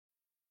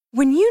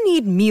When you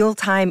need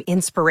mealtime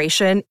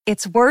inspiration,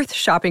 it's worth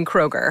shopping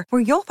Kroger,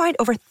 where you'll find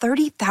over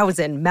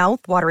 30,000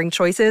 mouth-watering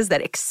choices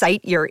that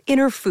excite your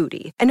inner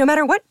foodie. And no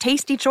matter what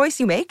tasty choice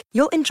you make,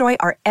 you'll enjoy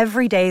our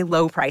everyday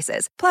low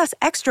prices, plus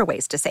extra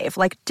ways to save,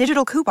 like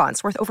digital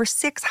coupons worth over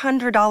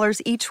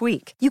 $600 each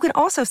week. You can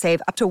also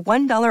save up to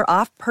 $1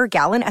 off per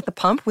gallon at the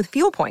pump with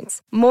fuel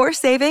points. More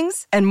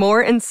savings and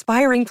more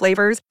inspiring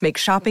flavors make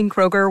shopping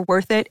Kroger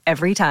worth it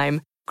every time.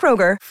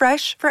 Kroger,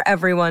 fresh for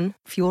everyone.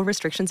 Fuel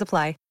restrictions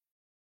apply.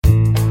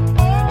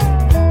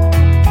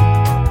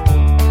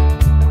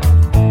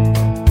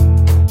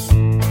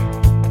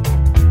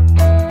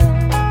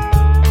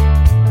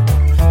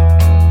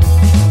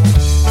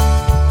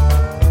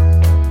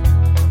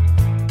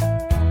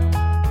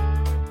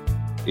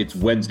 It's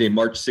Wednesday,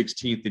 March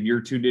 16th, and you're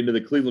tuned into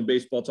the Cleveland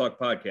Baseball Talk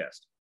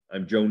podcast.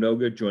 I'm Joe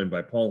Noga, joined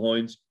by Paul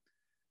Hoynes.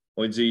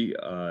 Hoynesy,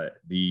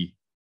 the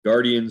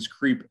Guardians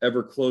creep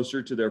ever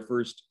closer to their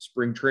first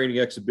spring training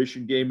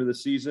exhibition game of the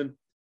season.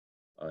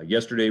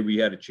 Yesterday, we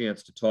had a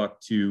chance to talk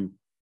to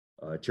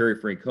Terry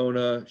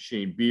Francona,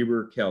 Shane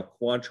Bieber, Cal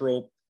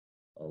Quantrill.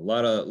 A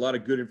lot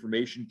of good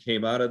information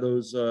came out of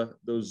those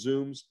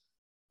Zooms.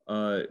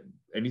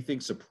 Anything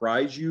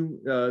surprise you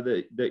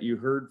that you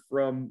heard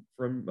from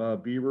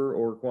Bieber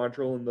or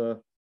Quantrill in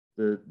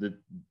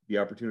the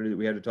opportunity that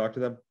we had to talk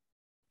to them?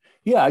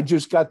 Yeah, I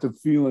just got the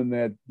feeling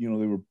that, they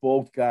were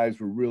both guys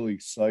were really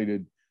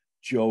excited,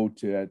 Joe,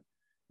 to,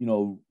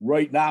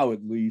 right now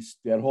at least,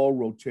 that whole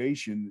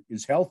rotation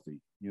is healthy.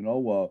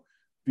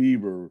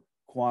 Bieber,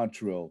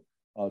 Quantrill,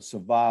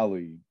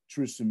 Savali,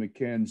 Tristan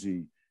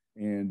McKenzie,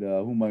 and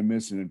who am I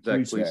missing? And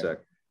Plesac.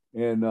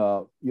 And,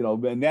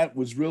 and that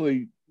was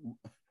really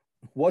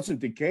wasn't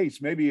the case.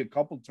 Maybe a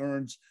couple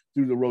turns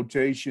through the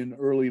rotation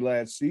early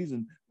last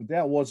season, but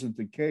that wasn't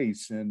the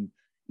case. And,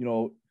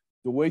 the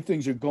way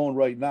things are going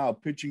right now,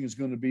 pitching is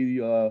going to be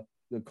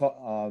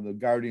the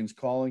Guardians'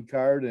 calling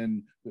card,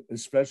 and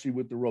especially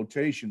with the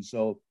rotation.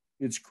 So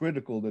it's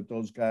critical that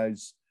those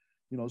guys,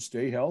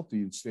 stay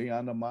healthy and stay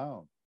on the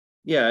mound.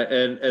 Yeah,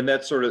 and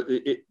that's sort of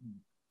it.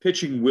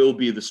 Pitching will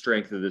be the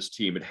strength of this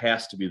team. It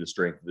has to be the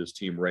strength of this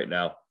team right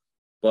now.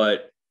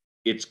 But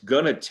it's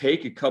going to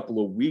take a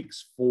couple of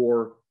weeks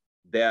for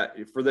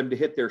them to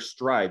hit their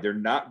stride. They're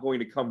not going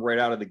to come right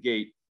out of the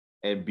gate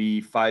and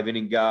be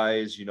 5-inning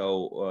guys,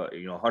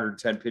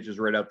 110 pitches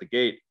right out the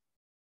gate.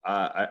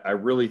 I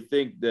really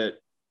think that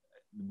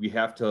we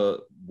have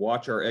to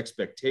watch our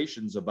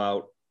expectations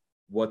about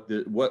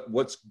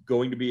what's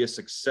going to be a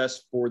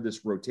success for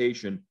this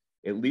rotation,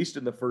 at least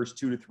in the first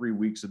 2 to 3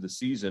 weeks of the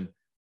season.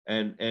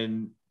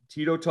 And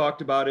Tito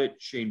talked about it.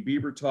 Shane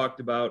Bieber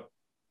talked about,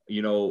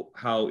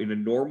 how in a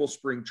normal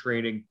spring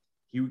training,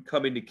 he would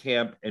come into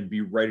camp and be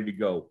ready to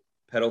go,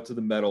 pedal to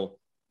the metal,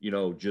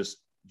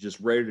 just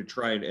ready to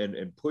try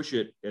and push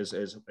it as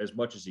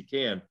much as he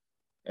can.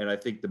 And I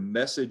think the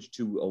message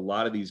to a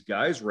lot of these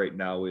guys right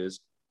now is,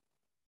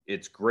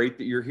 it's great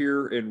that you're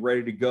here and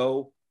ready to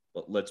go,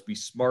 but let's be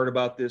smart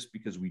about this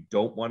because we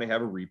don't want to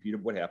have a repeat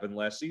of what happened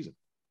last season.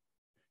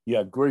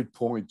 Yeah, great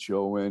point,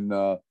 Joe.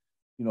 And,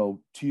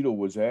 Tito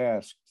was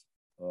asked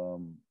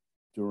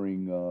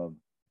during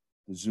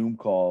the Zoom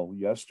call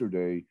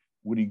yesterday,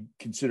 would he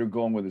consider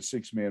going with a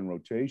 6-man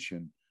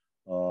rotation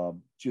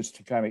just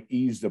to kind of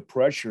ease the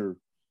pressure,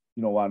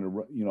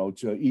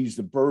 to ease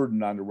the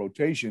burden on the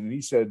rotation. And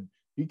he said,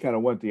 he kind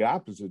of went the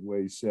opposite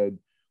way. He said,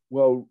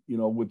 well,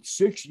 with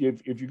 6,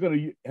 if you're going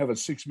to have a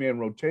 6-man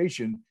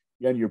rotation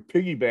and you're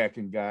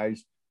piggybacking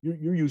guys,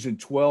 you're using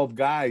 12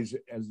 guys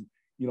as,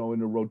 in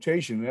the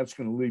rotation, and that's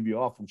going to leave you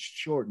awful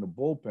short in the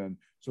bullpen.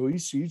 So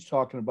he's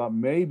talking about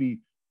maybe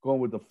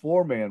going with the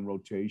 4-man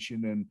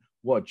rotation. And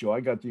what, Joe, I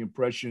got the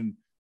impression,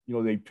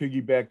 they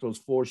piggyback those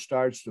 4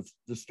 starts.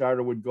 The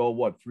starter would go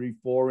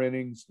 3-4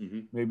 innings. Mm-hmm.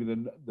 Maybe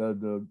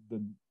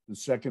the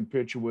second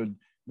pitcher would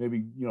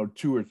maybe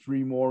 2 or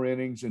 3 more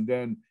innings, and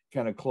then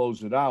kind of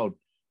close it out.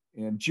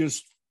 And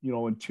just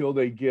until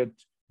they get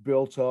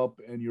built up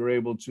and you're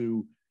able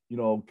to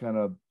kind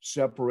of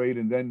separate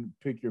and then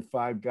pick your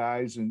 5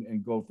 guys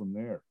and go from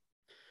there.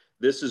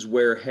 This is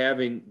where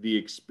having the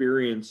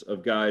experience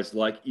of guys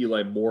like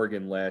Eli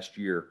Morgan last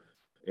year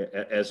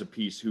as a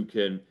piece who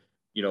can,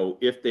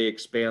 if they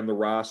expand the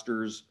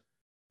rosters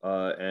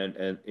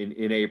and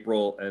in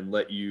April and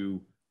let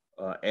you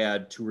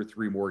add 2 or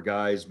 3 more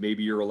guys,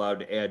 maybe you're allowed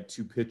to add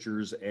 2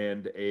 pitchers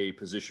and a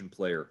position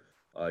player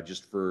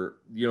just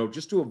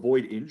to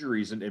avoid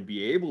injuries and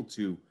be able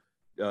to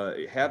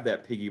have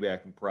that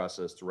piggybacking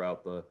process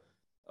throughout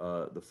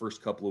the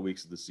first couple of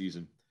weeks of the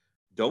season.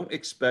 Don't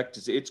expect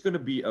to see, it's going to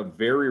be a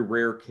very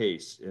rare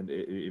case. And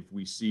if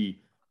we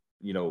see,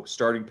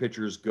 starting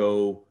pitchers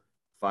go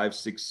 5,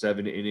 6,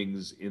 7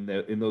 innings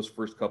in those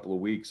first couple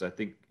of weeks, I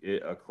think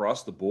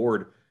across the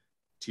board,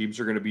 teams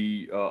are going to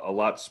be a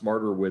lot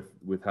smarter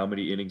with how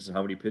many innings and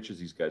how many pitches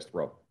these guys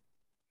throw.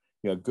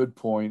 Yeah, good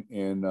point.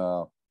 And,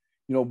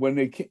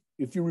 when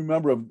if you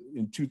remember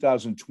in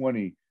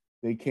 2020,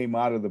 they came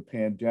out of the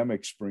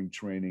pandemic spring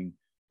training,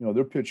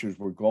 their pitchers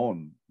were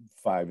going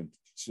 5 and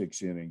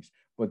 6 innings,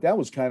 but that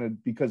was kind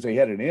of because they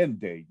had an end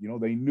date.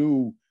 They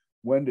knew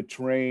when to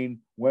train,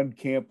 when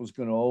camp was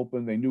going to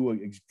open. They knew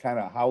kind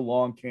of how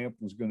long camp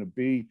was going to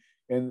be.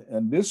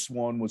 And this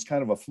one was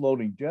kind of a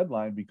floating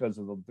deadline because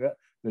of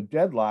the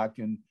deadlock.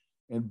 And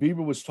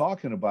Bieber was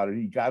talking about it.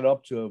 He got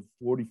up to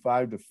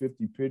 45 to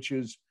 50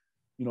 pitches,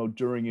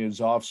 during his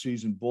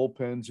offseason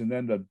bullpens. And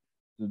then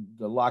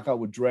the lockout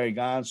would drag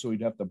on, so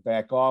he'd have to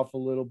back off a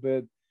little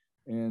bit.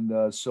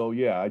 And so,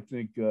 yeah, I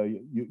think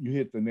you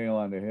hit the nail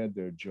on the head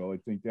there, Joe. I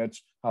think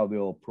that's how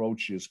they'll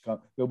approach this.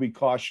 They'll be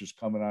cautious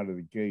coming out of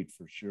the gate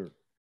for sure.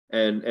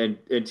 And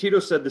Tito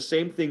said the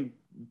same thing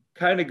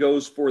kind of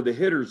goes for the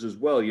hitters as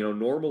well.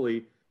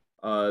 Normally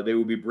they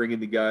would be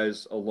bringing the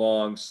guys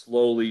along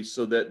slowly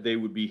so that they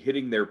would be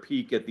hitting their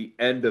peak at the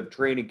end of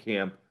training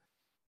camp.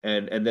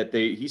 And that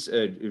he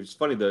said, it was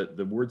funny,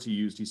 the words he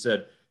used, he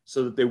said,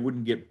 so that they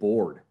wouldn't get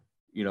bored,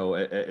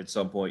 at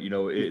some point.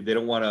 They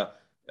don't want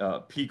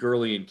to peak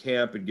early in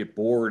camp and get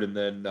bored. And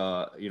then,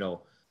 I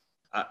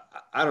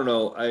don't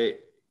know.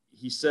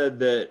 He said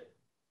that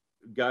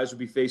guys would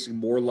be facing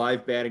more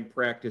live batting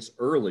practice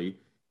early.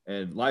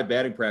 And live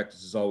batting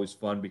practice is always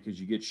fun because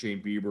you get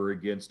Shane Bieber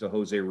against a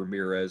Jose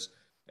Ramirez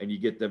and you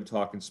get them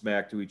talking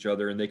smack to each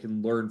other and they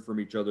can learn from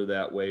each other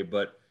that way.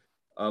 But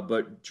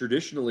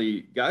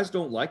traditionally, guys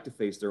don't like to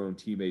face their own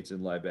teammates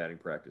in live batting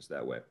practice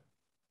that way.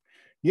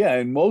 Yeah,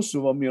 and most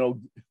of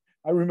them,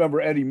 I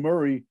remember Eddie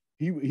Murray,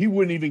 he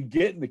wouldn't even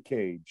get in the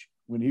cage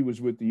when he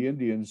was with the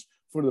Indians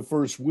for the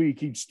first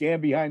week. He'd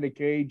stand behind the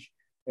cage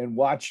and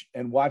watch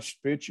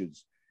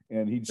pitches.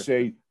 And he'd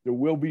say, there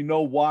will be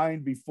no wine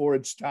before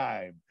it's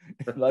time.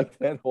 Like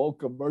that whole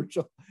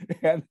commercial.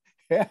 And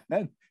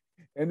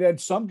then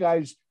some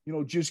guys,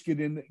 just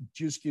get in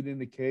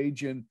the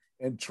cage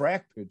and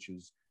track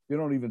pitches. They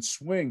don't even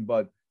swing,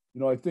 but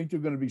I think they're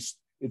going to be.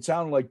 It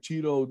sounded like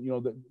Tito,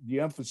 the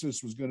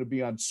emphasis was going to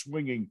be on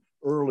swinging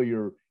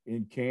earlier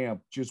in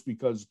camp, just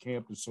because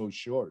camp is so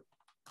short.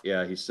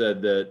 Yeah, he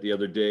said that the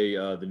other day,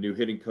 the new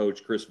hitting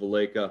coach Chris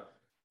Valleca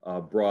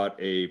brought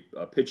a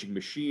pitching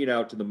machine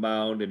out to the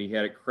mound, and he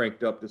had it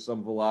cranked up to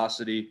some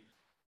velocity,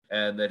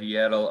 and that he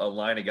had a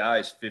line of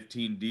guys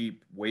 15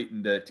 deep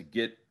waiting to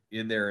get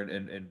in there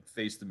and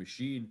face the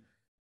machine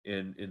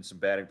in some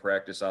batting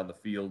practice on the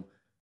field.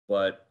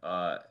 But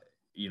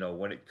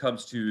when it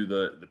comes to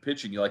the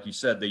pitching, like you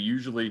said, they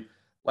usually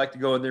like to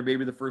go in there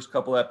maybe the first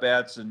couple at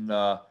bats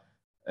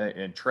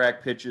and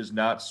track pitches,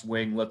 not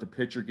swing, let the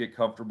pitcher get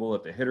comfortable,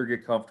 let the hitter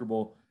get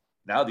comfortable.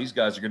 Now these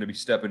guys are going to be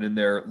stepping in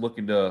there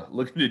looking to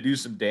do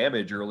some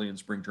damage early in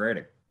spring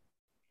training.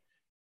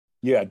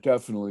 Yeah,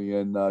 definitely.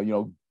 And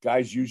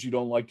guys usually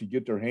don't like to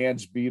get their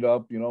hands beat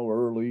up,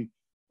 early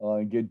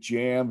and get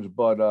jammed.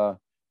 But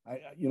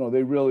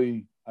they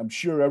really. I'm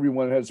sure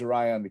everyone has their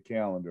eye on the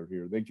calendar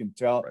here. They can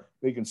tell, right.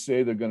 They can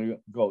say they're going to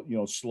go,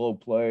 slow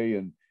play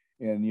and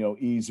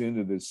ease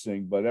into this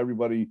thing. But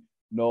everybody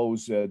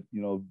knows that,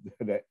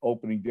 that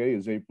opening day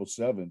is April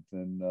 7th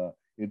and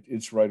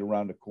it's right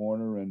around the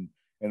corner. And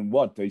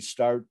what they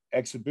start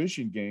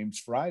exhibition games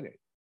Friday.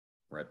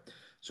 Right.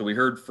 So we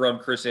heard from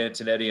Chris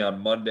Antonetti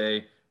on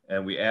Monday,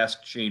 and we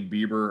asked Shane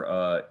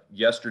Bieber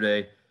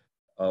yesterday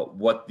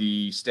what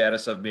the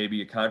status of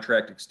maybe a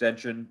contract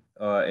extension,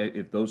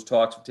 if those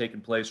talks have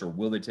taken place or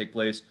will they take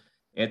place.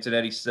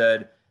 Antonetti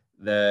said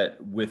that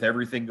with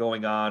everything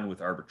going on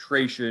with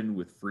arbitration,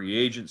 with free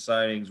agent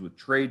signings, with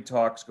trade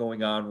talks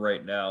going on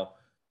right now,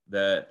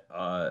 that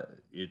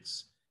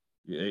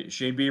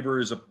Shane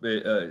Bieber's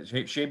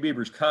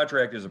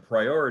contract is a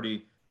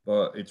priority,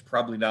 but it's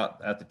probably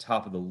not at the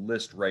top of the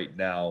list right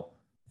now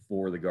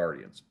for the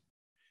Guardians.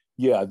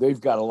 Yeah,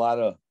 they've got a lot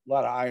of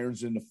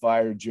irons in the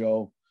fire,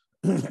 Joe.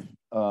 You've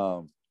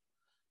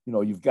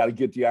got to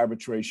get the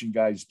arbitration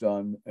guys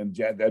done, and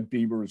that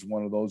Bieber is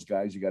one of those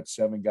guys. You got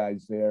 7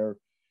 guys there.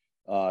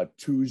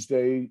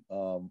 Tuesday,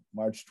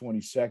 March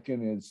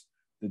 22nd is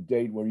the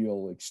date where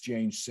you'll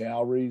exchange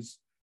salaries,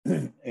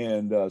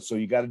 and so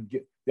you got to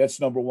get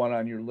that's number one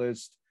on your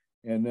list.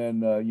 And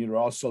then you're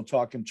also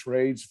talking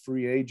trades,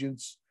 free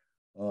agents.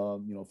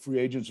 Free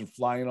agents are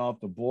flying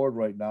off the board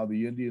right now.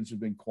 The Indians have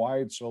been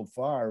quiet so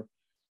far.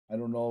 I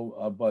don't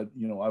know, but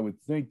I would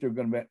think they're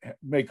going to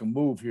make a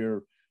move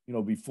here,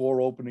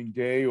 before opening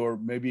day, or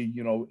maybe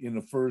in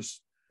the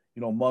first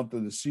month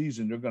of the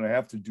season. They're going to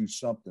have to do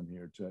something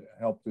here to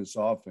help this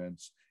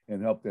offense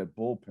and help that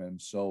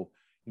bullpen. So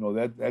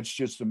that's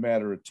just a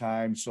matter of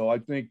time. So I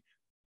think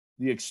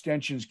the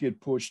extensions get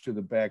pushed to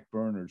the back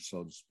burner,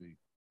 so to speak.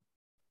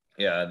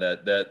 Yeah,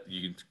 that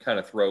you can kind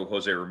of throw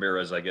Jose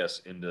Ramirez, I guess,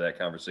 into that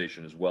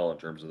conversation as well in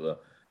terms of the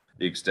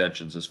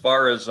extensions. As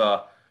far as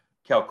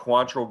Cal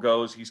Quantrill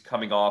goes, he's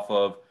coming off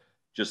of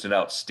just an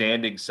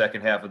outstanding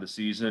second half of the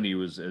season. He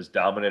was as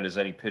dominant as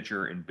any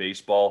pitcher in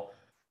baseball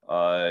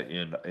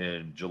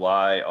in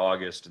July,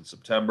 August, and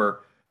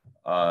September.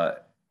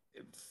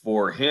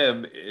 For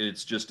him,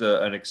 it's just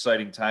an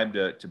exciting time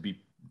to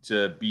be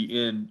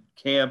in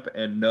camp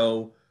and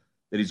know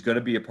that he's going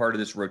to be a part of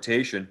this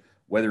rotation,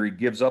 whether he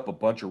gives up a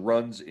bunch of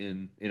runs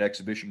in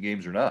exhibition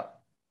games or not.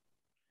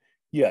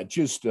 Yeah,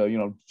 just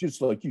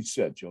like you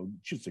said, Joe,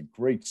 just a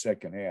great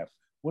second half.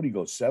 what do you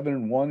go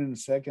 7-1 in the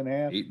second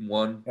half?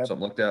 8-1, something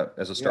like that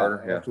as a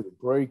starter. Yeah. After the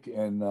break,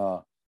 and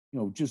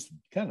just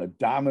kind of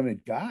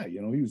dominant guy.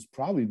 He was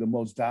probably the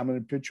most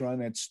dominant pitcher on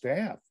that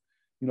staff.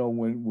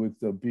 When with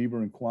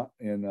Bieber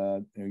and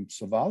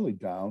Savali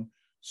down.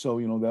 So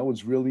that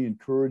was really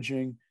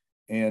encouraging.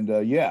 And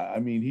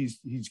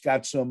he's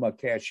got some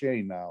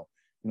cachet now.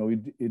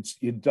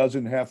 It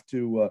doesn't have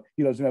to.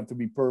 He doesn't have to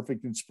be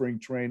perfect in spring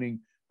training.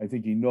 I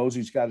think he knows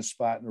he's got a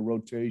spot in the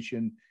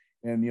rotation,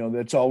 and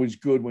that's always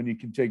good when you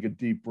can take a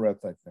deep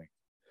breath, I think.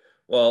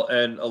 Well,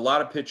 and a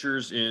lot of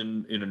pitchers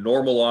in a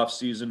normal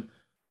offseason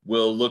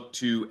will look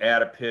to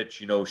add a pitch.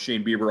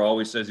 Shane Bieber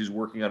always says he's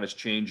working on his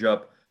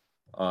changeup.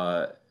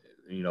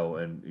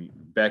 And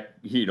back,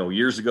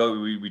 years ago,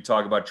 we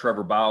talk about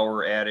Trevor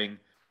Bauer adding,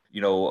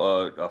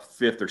 a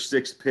fifth or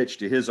sixth pitch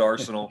to his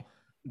arsenal.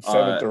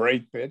 Seventh or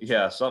eighth pitch.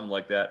 Yeah, something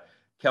like that.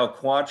 Cal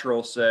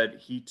Quantrill said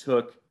he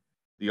took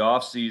the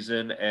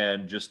offseason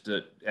and just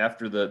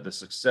after the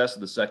success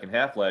of the second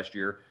half last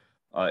year,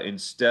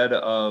 instead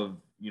of,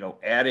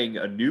 adding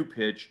a new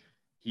pitch,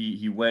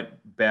 he went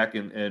back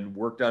and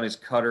worked on his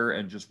cutter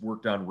and just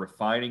worked on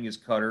refining his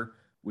cutter,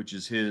 which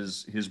is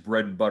his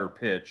bread and butter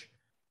pitch,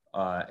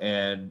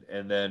 and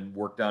then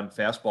worked on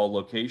fastball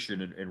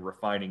location and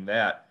refining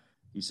that.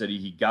 He said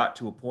he got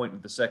to a point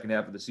in the second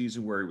half of the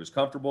season where he was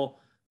comfortable,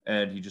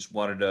 and he just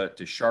wanted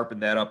to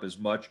sharpen that up as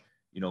much.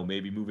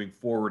 Maybe moving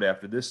forward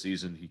after this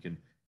season, he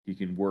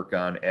can work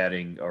on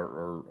adding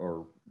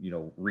or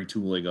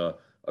retooling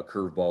a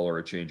curveball or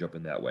a changeup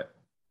in that way.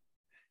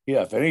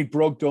 Yeah, if it ain't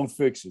broke, don't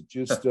fix it.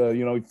 Just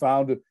he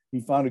found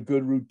a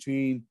good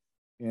routine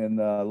in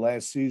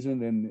last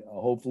season, and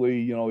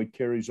hopefully it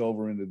carries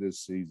over into this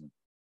season.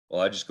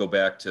 Well, I just go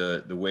back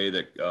to the way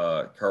that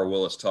Carl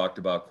Willis talked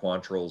about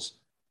Quantrill's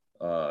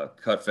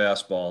cut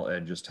fastball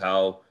and just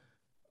how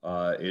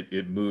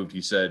it moved.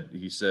 He said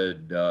he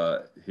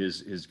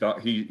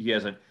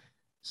hasn't.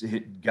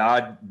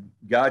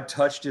 God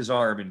touched his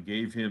arm and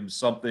gave him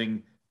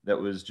something that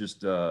was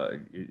just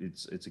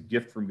it's a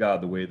gift from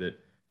God, the way that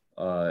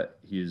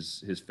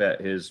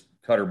his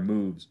cutter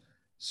moves.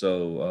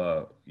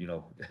 So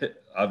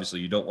obviously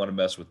you don't want to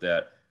mess with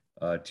that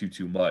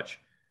too much.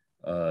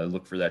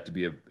 Look for that to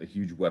be a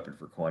huge weapon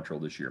for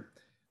Quantrill this year.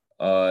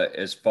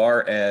 As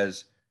far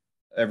as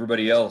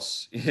everybody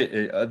else,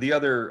 the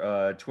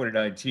other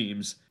 29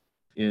 teams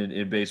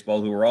in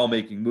baseball who are all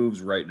making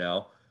moves right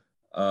now.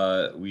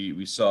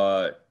 We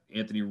saw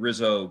Anthony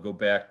Rizzo go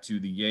back to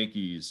the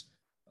Yankees,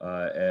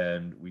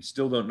 and we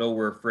still don't know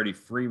where Freddie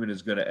Freeman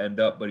is going to end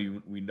up, but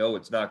we know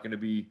it's not going to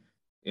be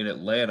in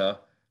Atlanta.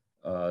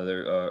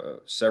 There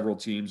are several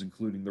teams,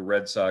 including the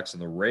Red Sox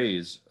and the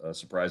Rays,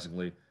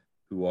 surprisingly,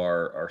 who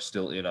are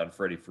still in on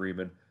Freddie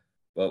Freeman.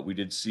 But we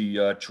did see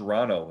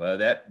Toronto.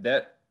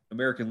 That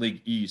American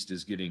League East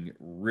is getting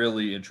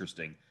really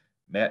interesting.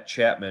 Matt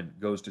Chapman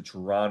goes to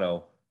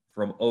Toronto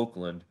from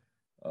Oakland.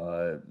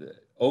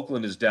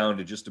 Oakland is down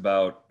to just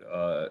about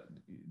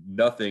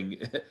nothing.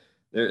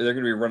 They're going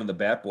to be running the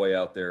bat boy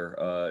out there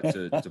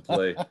to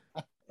play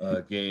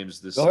games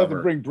this summer. They'll have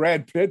to bring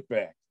Brad Pitt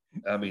back.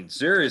 I mean,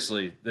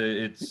 seriously,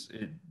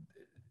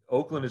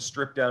 Oakland is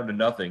stripped down to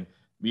nothing.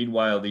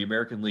 Meanwhile, the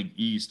American League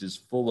East is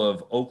full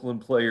of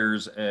Oakland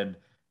players and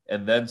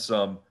then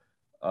some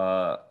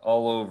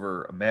all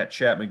over. Matt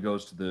Chapman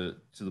goes to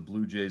the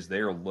Blue Jays. They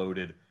are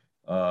loaded,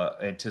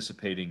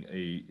 anticipating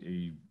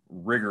a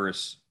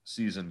rigorous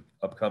season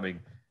upcoming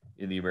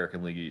in the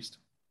American League East.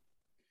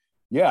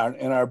 Yeah,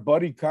 and our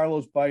buddy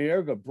Carlos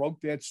Baerga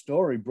broke that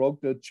story,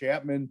 broke the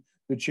Chapman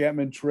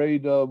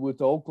trade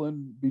with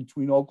Oakland,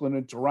 between Oakland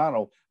and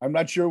Toronto. I'm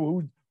not sure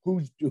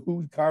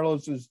who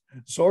Carlos's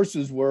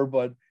sources were,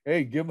 but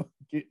hey,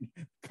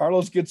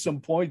 Carlos gets some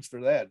points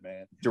for that,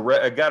 man.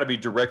 Got to be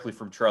directly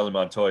from Charlie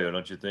Montoyo,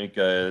 don't you think?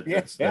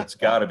 That's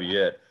got to be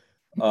it.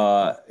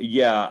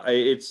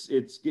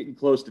 It's getting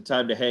close to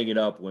time to hang it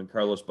up when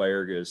Carlos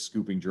Baerga is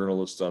scooping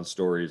journalists on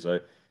stories. I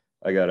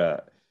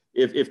gotta.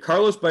 If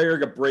Carlos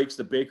Baerga breaks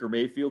the Baker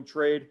Mayfield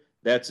trade,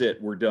 that's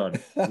it. We're done.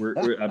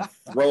 I'm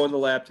throwing the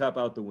laptop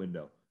out the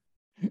window.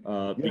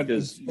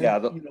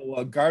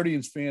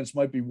 Guardians fans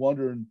might be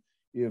wondering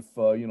if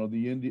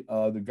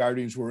the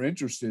Guardians were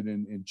interested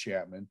in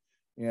Chapman,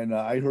 and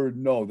I heard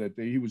no, that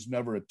he was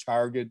never a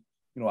target.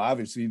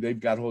 Obviously they've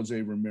got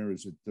Jose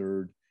Ramirez at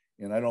third,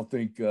 and I don't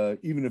think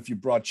even if you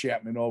brought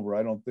Chapman over,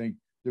 I don't think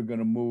they're going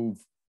to move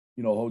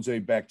Jose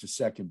back to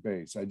second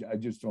base. I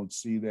just don't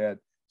see that.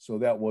 So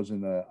that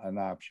wasn't an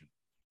option.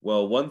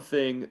 Well, one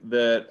thing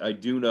that I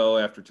do know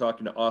after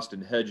talking to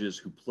Austin Hedges,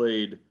 who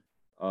played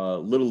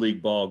Little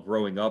League ball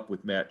growing up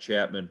with Matt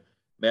Chapman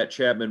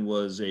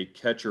was a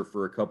catcher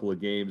for a couple of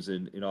games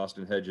in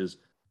Austin Hedges'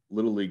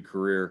 Little League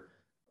career.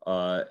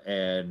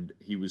 And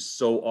he was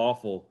so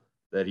awful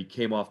that he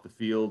came off the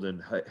field,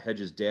 and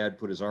Hedges' dad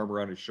put his arm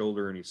around his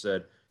shoulder and he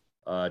said,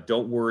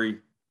 "Don't worry,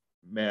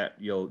 Matt,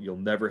 you'll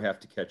never have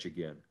to catch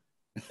again."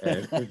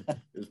 And it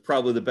was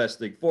probably the best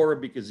thing for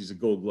him because he's a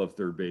Gold Glove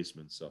third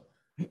baseman. So,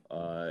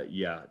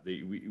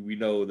 we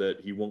know that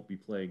he won't be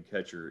playing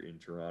catcher in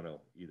Toronto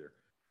either.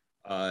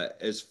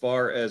 As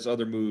far as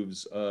other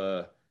moves,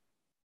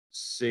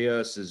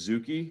 Seiya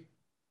Suzuki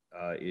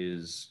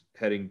is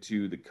heading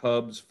to the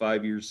Cubs,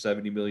 5 years,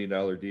 $70 million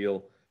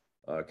deal.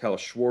 Kyle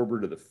Schwarber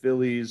to the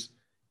Phillies.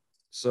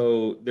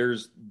 So there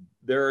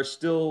are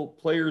still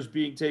players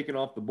being taken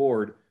off the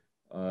board.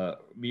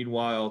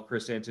 Meanwhile,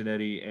 Chris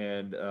Antonetti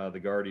and the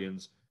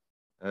Guardians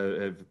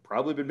have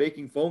probably been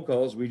making phone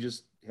calls. We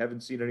just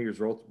haven't seen any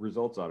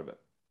results out of it.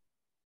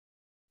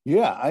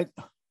 Yeah,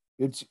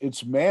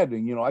 it's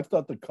maddening. You know, I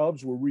thought the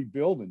Cubs were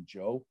rebuilding,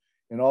 Joe,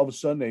 and all of a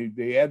sudden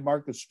they add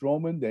Marcus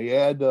Stroman, they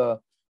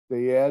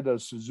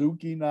add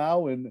Suzuki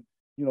now, and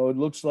you know it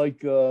looks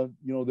like they're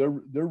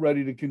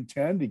ready to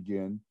contend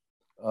again.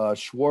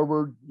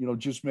 Schwarber,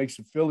 just makes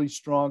the Phillies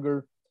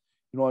stronger.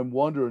 I'm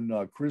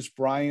wondering Chris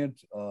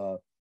Bryant,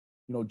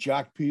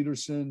 Jock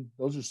Peterson.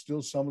 Those are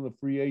still some of the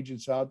free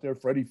agents out there.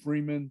 Freddie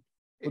Freeman.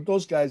 But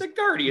those guys, the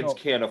Guardians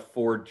can't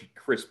afford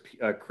Chris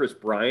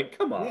Bryant.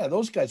 Come on. Yeah,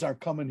 those guys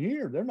aren't coming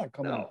here. They're not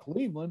coming to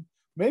Cleveland.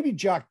 Maybe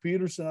Jock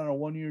Peterson on a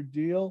 1-year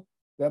deal.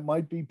 That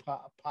might be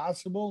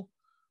possible.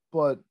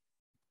 But,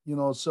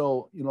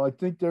 I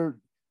think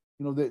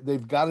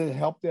they've got to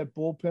help that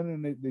bullpen,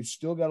 and they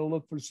still got to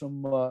look for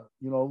some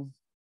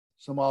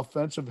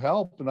offensive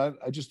help. And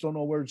I just don't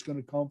know where it's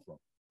going to come from.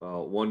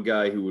 One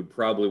guy who would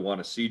probably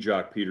want to see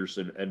Jock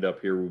Peterson end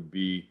up here would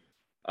be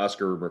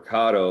Oscar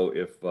Mercado.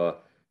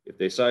 If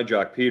they sign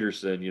Jock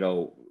Peterson,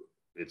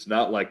 it's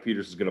not like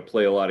Peterson's going to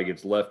play a lot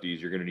against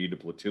lefties. You're going to need to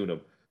platoon him.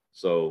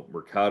 So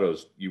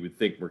you would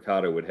think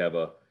Mercado would have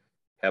a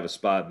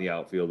spot in the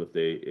outfield if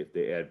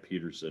they add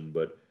Peterson,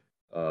 but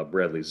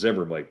Bradley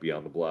Zimmer might be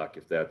on the block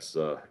if that's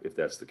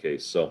the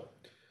case. So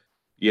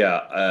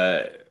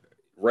yeah,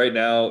 right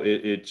now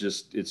it's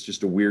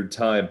just a weird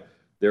time.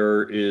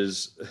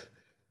 There's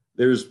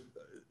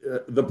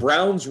the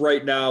Browns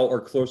right now are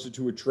closer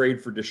to a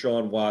trade for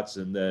Deshaun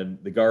Watson than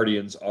the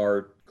Guardians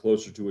are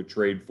closer to a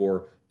trade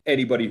for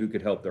anybody who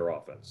could help their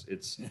offense.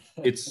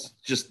 It's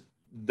just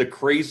the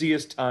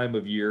craziest time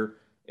of year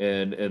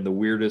and the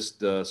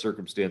weirdest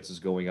circumstances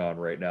going on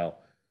right now.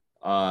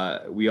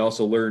 We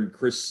also learned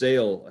Chris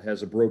Sale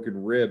has a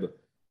broken rib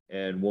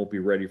and won't be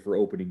ready for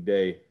opening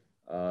day.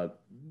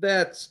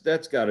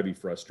 That's got to be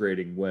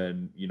frustrating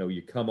when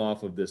you come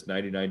off of this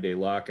 99-day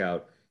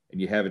lockout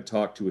and you haven't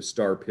talked to a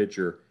star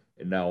pitcher,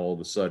 and now all of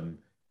a sudden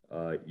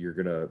you're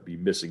going to be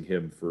missing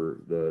him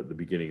for the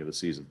beginning of the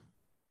season.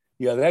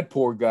 Yeah, that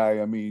poor guy.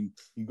 I mean,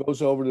 he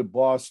goes over to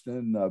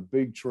Boston,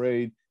 big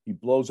trade. He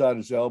blows out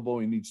his elbow.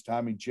 He needs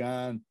Tommy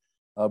John,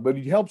 but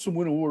he helps him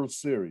win a World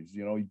Series.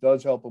 He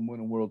does help him win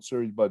a World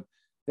Series, but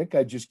that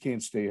guy just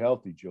can't stay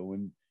healthy, Joe.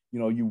 And,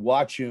 you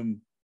watch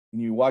him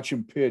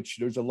pitch.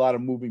 There's a lot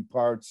of moving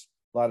parts,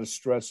 a lot of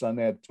stress on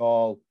that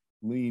tall,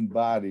 lean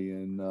body.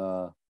 And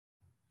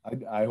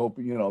I hope,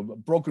 a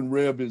broken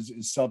rib is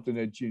something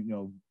that,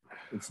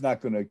 it's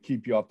not going to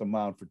keep you off the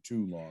mound for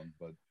too long,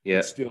 but yeah,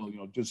 it's still,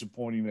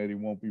 disappointing that he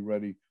won't be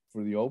ready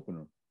for the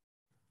opener.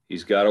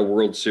 He's got a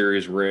World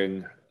Series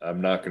ring. I'm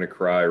not going to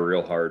cry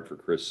real hard for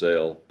Chris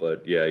Sale,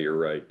 but yeah, you're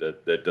right.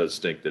 That does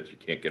stink that you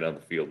can't get on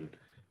the field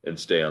and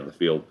stay on the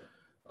field.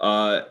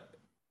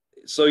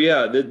 So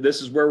yeah,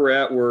 this is where we're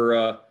at.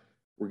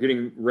 We're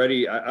getting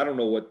ready. I don't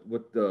know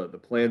what the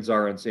plans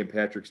are on St.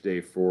 Patrick's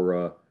Day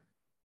for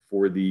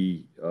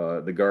the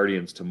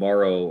Guardians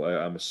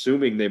tomorrow. I'm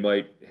assuming they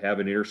might have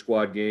an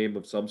inter-squad game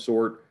of some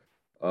sort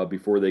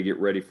before they get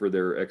ready for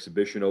their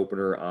exhibition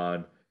opener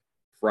on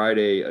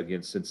Friday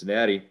against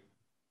Cincinnati,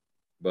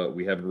 but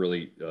we haven't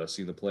really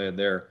seen the plan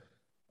there.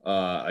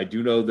 I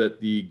do know that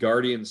the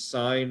Guardians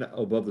sign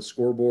above the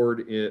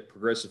scoreboard at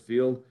Progressive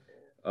Field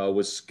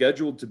was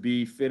scheduled to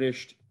be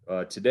finished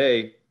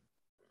today.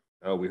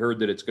 We heard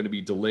that it's going to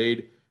be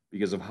delayed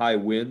because of high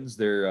winds.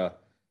 They're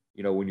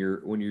when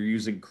you're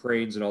using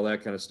cranes and all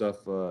that kind of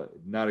stuff,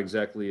 not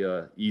exactly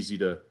easy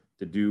to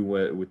do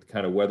with the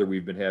kind of weather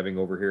we've been having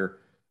over here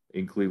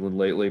in Cleveland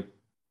lately.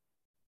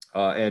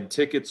 And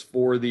tickets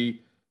for the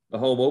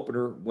home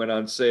opener went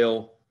on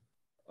sale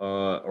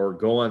or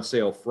go on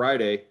sale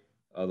Friday.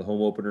 The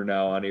home opener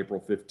now on April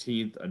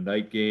 15th, a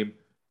night game.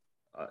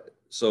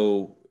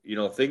 So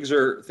things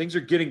are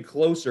getting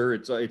closer.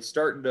 It's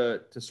starting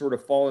to sort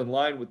of fall in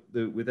line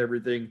with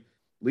everything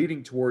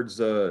leading towards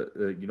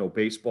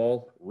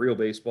baseball, real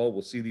baseball.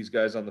 We'll see these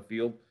guys on the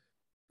field,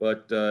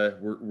 but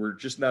we're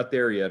just not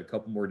there yet. A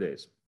couple more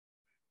days.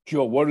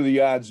 Joe, what are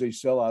the odds they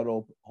sell out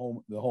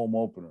the home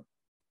opener?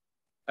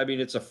 I mean,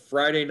 it's a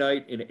Friday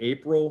night in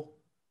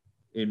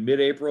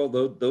mid-April.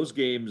 Those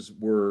games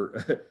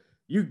were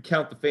you can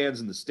count the fans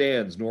in the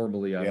stands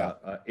normally on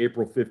a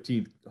April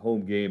 15th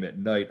home game at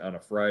night on a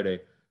Friday.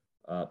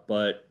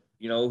 But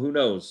who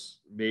knows?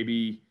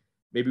 Maybe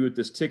with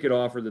this ticket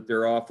offer that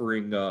they're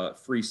offering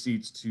free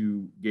seats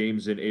to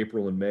games in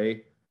April and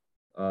May,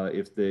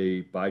 if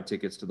they buy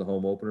tickets to the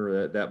home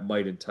opener, that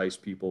might entice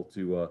people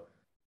to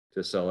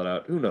sell it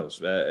out. Who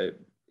knows?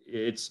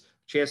 It's a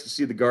chance to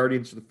see the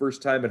Guardians for the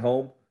first time at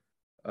home.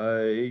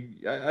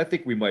 I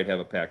think we might have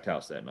a packed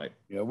house that night.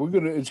 Yeah,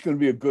 it's going to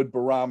be a good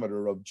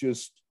barometer of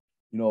just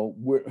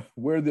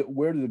where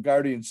do the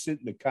Guardians sit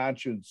in the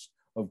conscience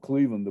of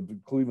Cleveland, the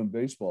Cleveland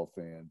baseball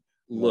fan?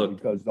 Look,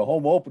 because the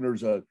home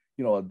opener's a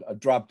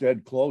drop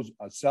dead close,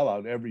 a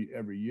sellout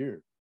every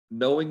year.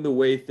 Knowing the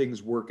way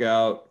things work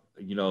out,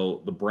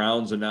 the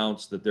Browns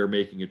announced that they're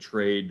making a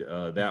trade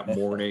that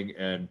morning,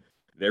 and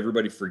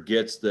everybody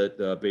forgets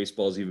that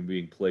baseball is even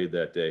being played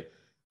that day.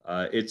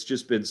 It's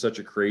just been such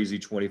a crazy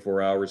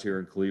 24 hours here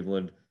in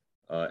Cleveland.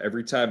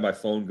 Every time my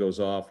phone goes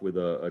off with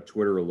a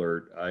Twitter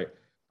alert, I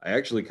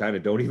actually kind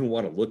of don't even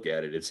want to look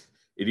at it.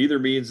 It either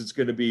means it's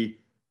going to be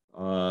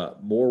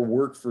more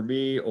work for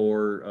me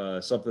or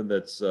something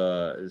that's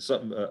a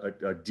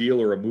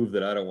deal or a move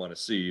that I don't want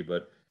to see.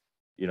 But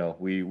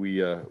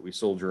we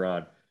soldier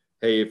on.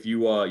 Hey, if you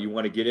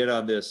want to get in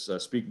on this,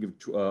 speaking of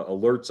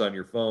alerts on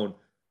your phone,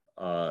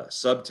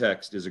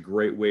 subtext is a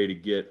great way to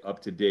get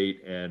up to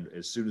date. And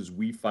as soon as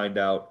we find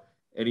out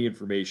any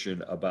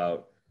information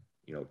about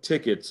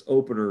tickets,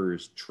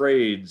 openers,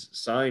 trades,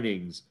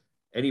 signings,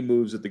 any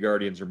moves that the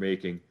Guardians are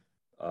making,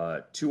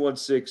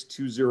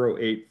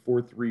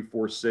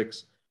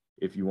 216-208-4346.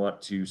 If you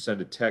want to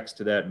send a text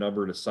to that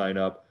number to sign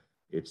up,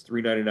 it's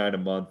 $3.99 a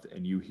month,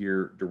 and you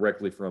hear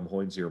directly from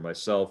Hoynesy or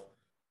myself.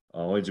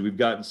 Hoynesy, we've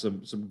gotten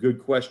some good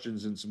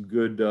questions and some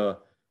good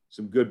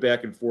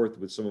back and forth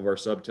with some of our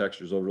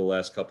subtexters over the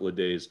last couple of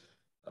days.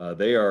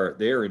 They are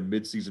in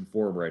midseason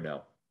form right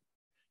now.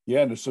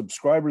 Yeah, and the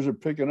subscribers are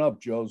picking up,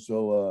 Joe.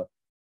 So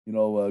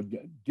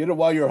get it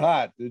while you're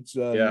hot. It's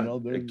get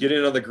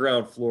in on the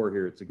ground floor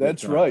here. It's a good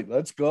That's time. right.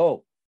 Let's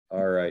go.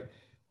 All right.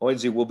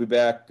 Hoynesy, we'll be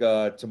back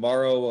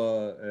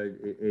tomorrow,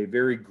 a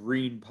very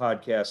green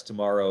podcast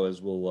tomorrow,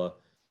 as we'll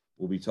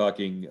be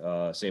talking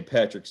St.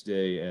 Patrick's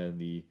Day and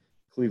the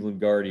Cleveland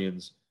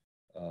Guardians.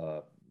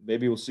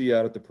 Maybe we'll see you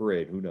out at the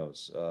parade. Who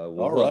knows?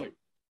 All right.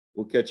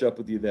 We'll catch up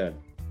with you then.